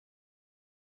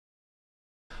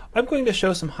I'm going to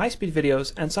show some high-speed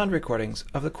videos and sound recordings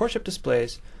of the courtship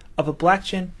displays of a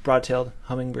black-chinned broad-tailed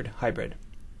hummingbird hybrid.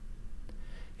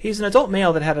 He's an adult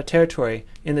male that had a territory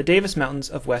in the Davis Mountains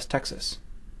of West Texas.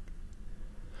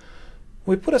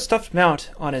 We put a stuffed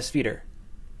mount on his feeder.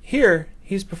 Here,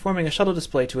 he's performing a shuttle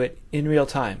display to it in real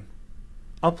time.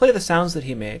 I'll play the sounds that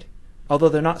he made, although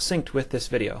they're not synced with this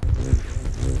video.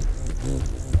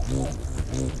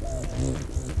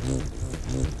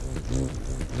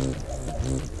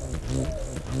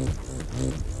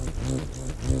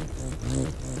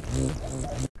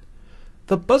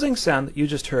 The buzzing sound that you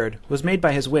just heard was made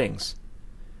by his wings.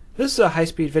 This is a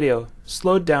high-speed video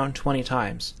slowed down 20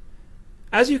 times.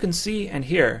 As you can see and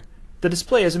hear, the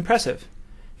display is impressive.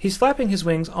 He's flapping his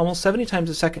wings almost 70 times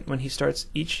a second when he starts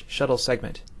each shuttle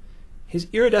segment. His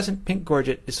iridescent pink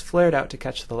gorget is flared out to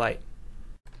catch the light.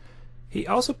 He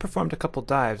also performed a couple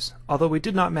dives, although we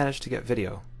did not manage to get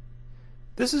video.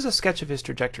 This is a sketch of his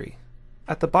trajectory.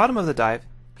 At the bottom of the dive,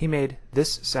 he made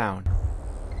this sound.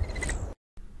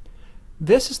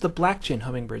 This is the black-chinned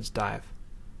hummingbird's dive.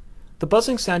 The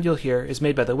buzzing sound you'll hear is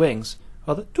made by the wings,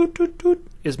 while the toot toot toot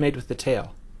is made with the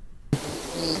tail.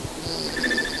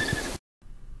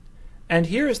 And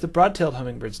here is the broad-tailed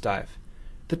hummingbird's dive.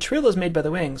 The trill is made by the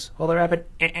wings, while the rapid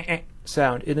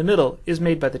sound in the middle is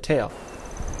made by the tail.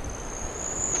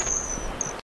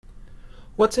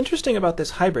 What's interesting about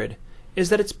this hybrid is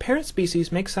that its parent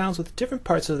species make sounds with different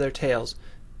parts of their tails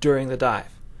during the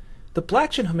dive. The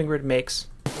black-chinned hummingbird makes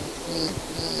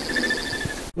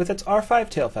with its R5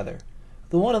 tail feather,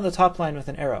 the one on the top line with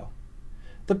an arrow.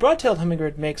 The broad-tailed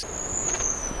hummingbird makes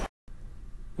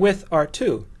with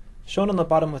R2, shown on the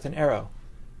bottom with an arrow.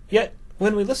 Yet,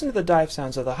 when we listen to the dive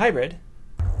sounds of the hybrid,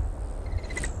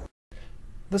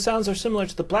 the sounds are similar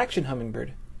to the black-chinned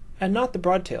hummingbird, and not the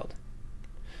broad-tailed.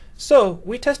 So,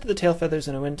 we tested the tail feathers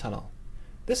in a wind tunnel.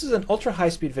 This is an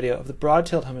ultra-high-speed video of the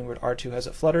broad-tailed hummingbird R2 as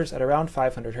it flutters at around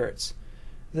 500 Hz.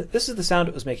 This is the sound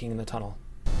it was making in the tunnel.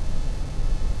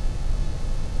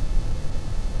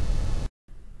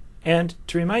 And,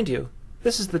 to remind you,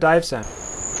 this is the dive sound.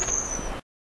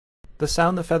 The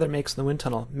sound the feather makes in the wind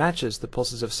tunnel matches the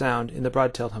pulses of sound in the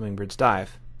broad-tailed hummingbird's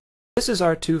dive. This is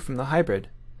R2 from the hybrid.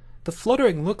 The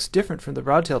fluttering looks different from the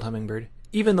broad-tailed hummingbird,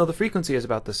 even though the frequency is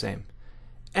about the same.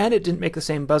 And it didn't make the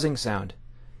same buzzing sound.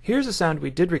 Here's a sound we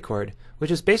did record, which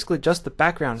is basically just the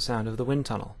background sound of the wind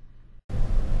tunnel.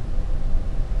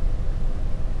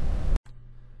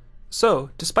 So,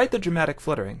 despite the dramatic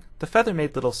fluttering, the feather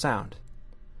made little sound.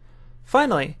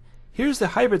 Finally, here's the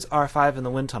hybrid's R5 in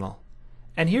the wind tunnel,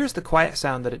 and here's the quiet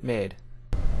sound that it made.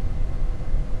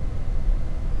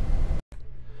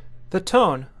 The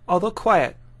tone, although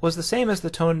quiet, was the same as the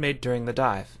tone made during the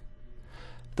dive.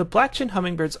 The black-chinned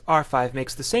hummingbird's R5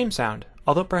 makes the same sound,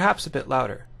 although perhaps a bit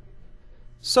louder.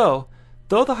 So,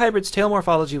 though the hybrid's tail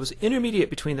morphology was intermediate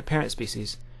between the parent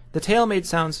species, the tail made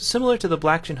sounds similar to the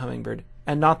black-chinned hummingbird,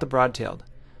 and not the broad-tailed.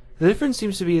 The difference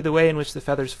seems to be the way in which the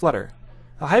feathers flutter.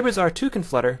 The hybrid's R2 can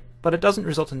flutter, but it doesn't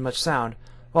result in much sound,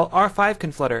 while R5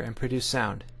 can flutter and produce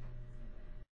sound.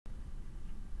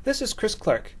 This is Chris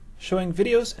Clark, showing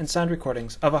videos and sound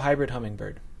recordings of a hybrid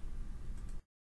hummingbird.